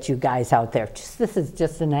aggravate you guys out there. This is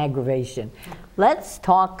just an aggravation. Let's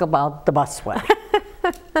talk about the busway.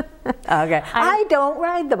 Okay, I don't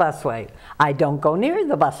ride the busway. I don't go near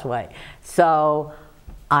the busway. So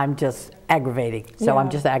I'm just aggravating. So I'm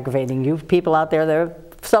just aggravating you people out there that are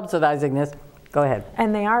subsidizing this. Go ahead.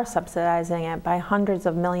 And they are subsidizing it by hundreds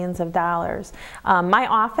of millions of dollars. My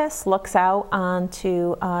office looks out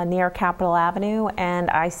onto near Capitol Avenue, and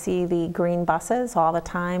I see the green buses all the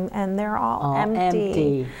time, and they're all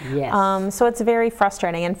empty. Yes. So it's very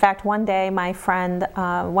frustrating. In fact, one day my friend,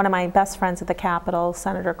 one of my best friends at the Capitol,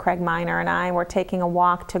 Senator Craig Minor, and I were taking a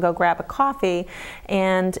walk to go grab a coffee,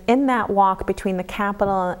 and in that walk between the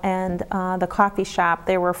Capitol and the coffee shop,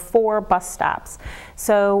 there were 4 bus stops.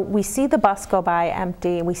 So we see the bus go by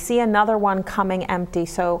empty. We see another one coming empty.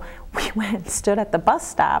 So we went and stood at the bus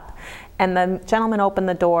stop, and the gentleman opened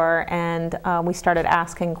the door, and we started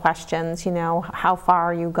asking questions. You know, how far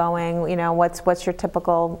are you going? You know, what's your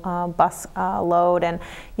typical bus load? And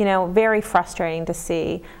you know, very frustrating to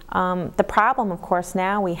see. The problem, of course,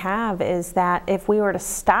 now we have is that if we were to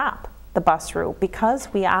stop the bus route,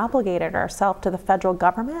 because we obligated ourselves to the federal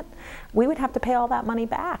government, we would have to pay all that money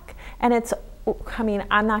back. And it's, I mean,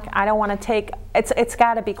 I don't want to take, it's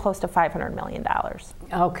got to be close to $500 million.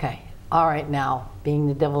 Okay. All right. Now, being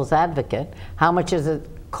the devil's advocate, how much is it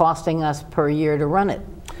costing us per year to run it?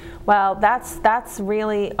 Well, that's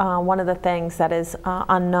really one of the things that is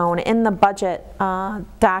unknown. In the budget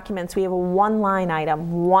documents, we have one line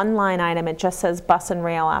item, it just says bus and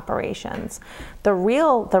rail operations. The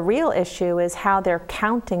real issue is how they're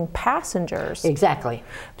counting passengers. Exactly.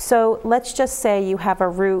 So let's just say you have a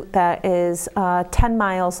route that is 10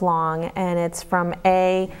 miles long, and it's from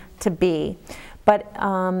A to B. But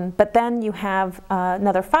then you have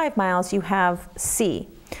another 5 miles, you have C.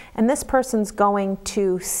 And this person's going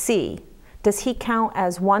to C. Does he count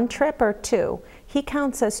as 1 trip or 2? He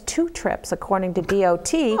counts as 2 trips according to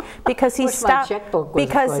DOT because he stopped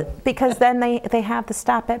because then they have to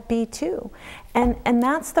stop at B2. And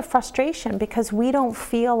that's the frustration, because we don't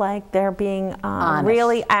feel like they're being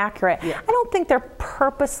really accurate. Yeah. I don't think they're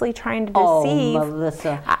purposely trying to deceive. Oh,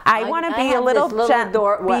 Melissa. I want to be a little more gentle.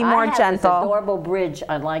 I have this adorable bridge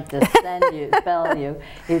I'd like to spell you.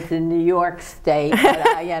 It's in New York State,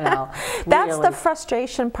 but you know. That's really. the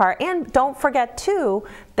frustration part. And don't forget too,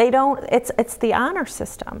 they don't. It's the honor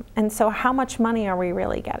system. And so how much money are we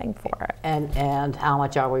really getting for it? And how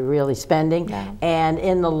much are we really spending? Yeah. And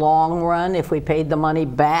in the long run, if we paid the money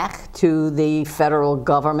back to the federal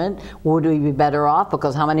government, would we be better off?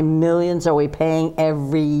 Because how many millions are we paying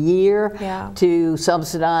every year Yeah. to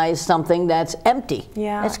subsidize something that's empty?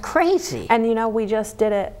 Yeah. It's crazy. And you know, we just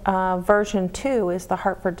did it, version 2 is the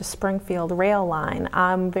Hartford to Springfield rail line.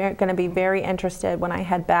 I'm going to be very interested when I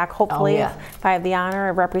head back, hopefully, yeah. if I have the honor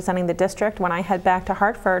of representing the district, when I head back to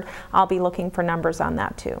Hartford, I'll be looking for numbers on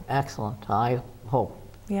that too. Excellent. I hope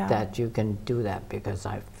Yeah. that you can do that because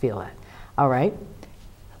I feel it. All right.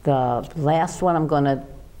 The last one I'm going to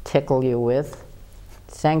tickle you with,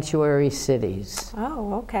 sanctuary cities.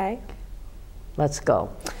 Oh, okay. Let's go.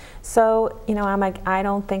 So, you know, I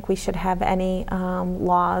don't think we should have any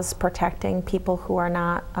laws protecting people who are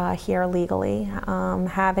not here legally.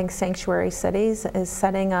 Having sanctuary cities is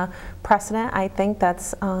setting a precedent. I think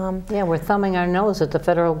that's... Yeah, we're thumbing our nose at the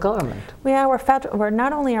federal government. Yeah, we're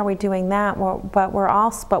not only are we doing that,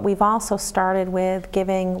 but we've also started with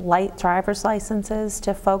giving light driver's licenses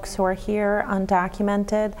to folks who are here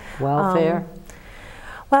undocumented. Welfare?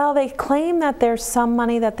 Well, they claim that there's some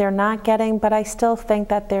money that they're not getting, but I still think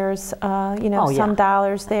that there's, you know, some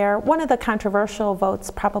dollars there. One of the controversial votes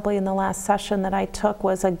probably in the last session that I took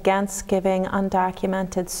was against giving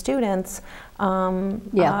undocumented students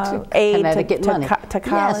aid to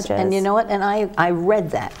colleges. Yes, and you know what? And I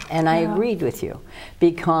read that, and I agreed with you,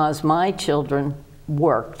 because my children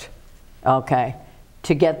worked, okay,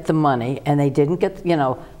 to get the money, and they didn't get, you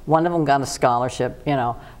know, one of them got a scholarship, you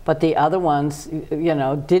know, but the other ones, you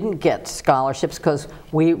know, didn't get scholarships because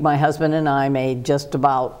my husband and I made just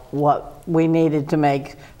about what we needed to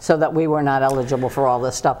make so that we were not eligible for all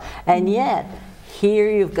this stuff. And yet, here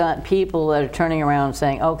you've got people that are turning around and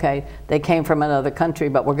saying, okay, they came from another country,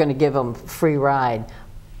 but we're going to give them free ride.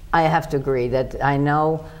 I have to agree that I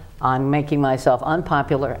know I'm making myself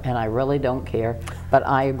unpopular, and I really don't care, but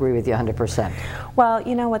I agree with you 100%. Well,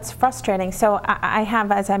 you know what's frustrating? So I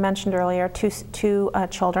have, as I mentioned earlier, two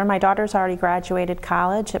children. My daughter's already graduated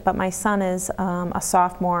college, but my son is a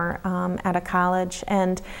sophomore at a college.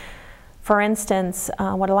 And for instance,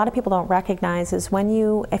 what a lot of people don't recognize is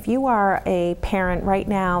if you are a parent right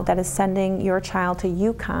now that is sending your child to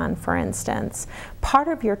UConn, for instance, part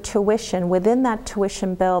of your tuition, within that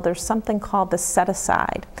tuition bill, there's something called the set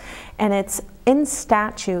aside. And it's in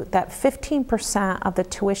statute that 15% of the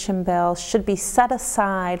tuition bill should be set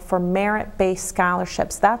aside for merit-based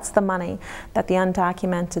scholarships. That's the money that the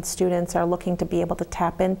undocumented students are looking to be able to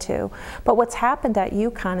tap into. But what's happened at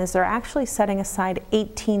UConn is they're actually setting aside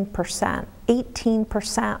 18%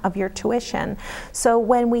 of your tuition. So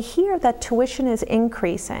when we hear that tuition is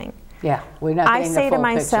increasing, yeah, we're not getting the full I say to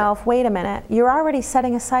myself, picture. wait a minute, you're already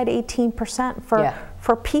setting aside 18%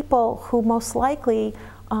 for people who most likely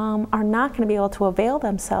are not going to be able to avail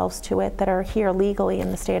themselves to it that are here legally in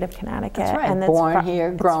the state of Connecticut. That's right, and born here,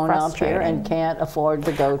 grown up here, and can't afford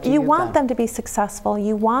to go to You UConn. want them to be successful.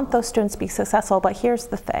 You want those students to be successful, but here's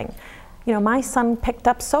the thing. You know, my son picked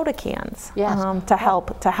up soda cans to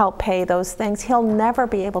help pay those things. He'll never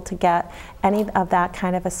be able to get any of that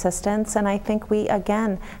kind of assistance, and I think we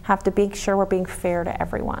again have to be sure we're being fair to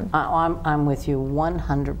everyone. I'm with you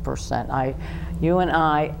 100%. You and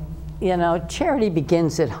I, you know, charity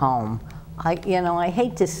begins at home. I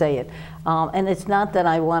hate to say it, and it's not that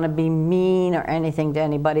I want to be mean or anything to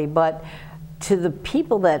anybody, but to the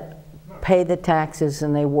people that pay the taxes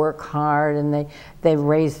and they work hard and they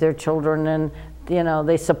raise their children and, you know,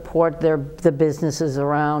 they support the businesses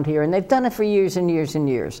around here, and they've done it for years and years and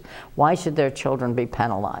years. Why should their children be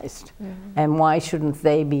penalized? Mm-hmm. And why shouldn't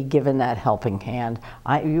they be given that helping hand?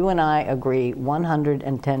 You and I agree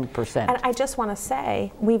 110%. And I just want to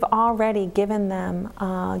say, we've already given them,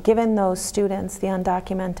 given those students, the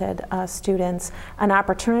undocumented students, an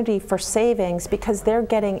opportunity for savings because they're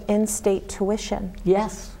getting in-state tuition.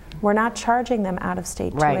 Yes. We're not charging them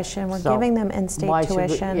out-of-state tuition. We're giving them in-state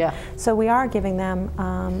tuition. So we are giving them,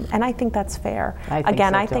 and I think that's fair.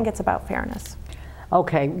 I think it's about fairness.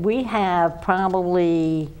 Okay, we have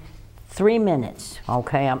probably 3 minutes,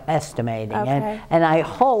 okay, I'm estimating. Okay. And I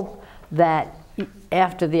hope that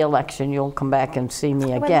after the election you'll come back and see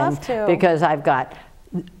me again. I would love to. Because I've got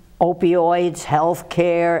opioids, health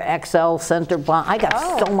care, XL Center bond. I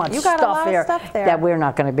got so much stuff there that we're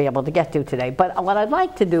not going to be able to get to today. But what I'd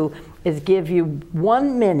like to do is give you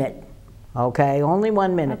 1 minute, okay? Only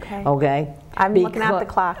 1 minute, okay? I'm looking at the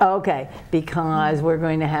clock. Okay, because we're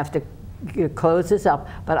going to have to close this up.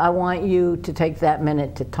 But I want you to take that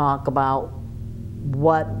minute to talk about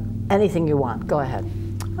anything you want. Go ahead.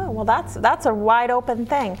 Oh, well, that's a wide open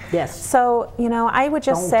thing. Yes. So, you know, I would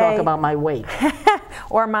just say... Don't talk about my weight.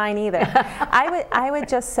 Or mine either. I would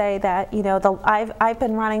just say that, you know, I've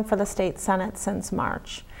been running for the state senate since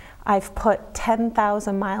March. I've put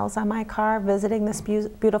 10,000 miles on my car visiting this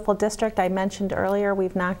beautiful district. I mentioned earlier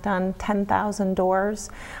we've knocked on 10,000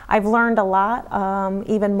 doors. I've learned a lot,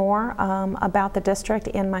 even more, about the district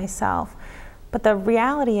and myself. But the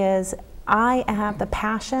reality is I have the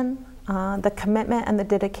passion, the commitment and the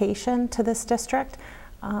dedication to this district,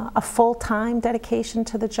 a full-time dedication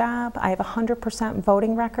to the job. I have a 100%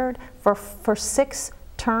 voting record for 6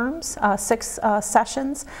 terms, 6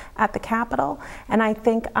 sessions at the Capitol, and I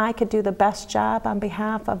think I could do the best job on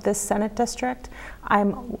behalf of this Senate district.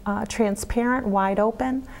 I'm transparent, wide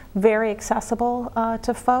open, very accessible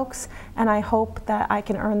to folks, and I hope that I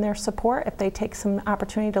can earn their support if they take some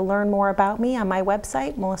opportunity to learn more about me on my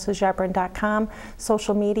website, melissaziobron.com.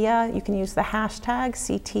 Social media, you can use the hashtag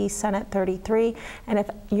CTSenate33, and if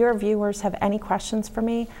your viewers have any questions for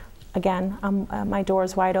me, again, my door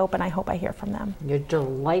is wide open. I hope I hear from them. You're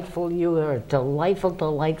delightful. You are a delightful,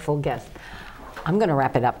 delightful guest. I'm going to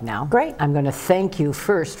wrap it up now. Great. I'm going to thank you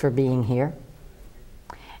first for being here.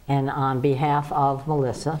 And on behalf of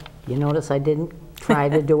Melissa, you notice I didn't try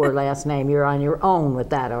to do her last name. You're on your own with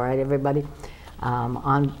that, all right, everybody?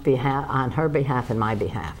 On her behalf and my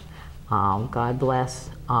behalf, God bless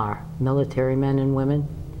our military men and women,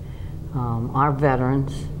 our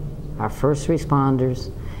veterans, our first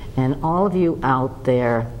responders, and all of you out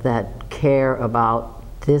there that care about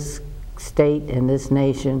this state and this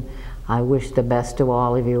nation. I wish the best to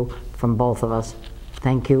all of you from both of us.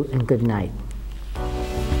 Thank you and good night.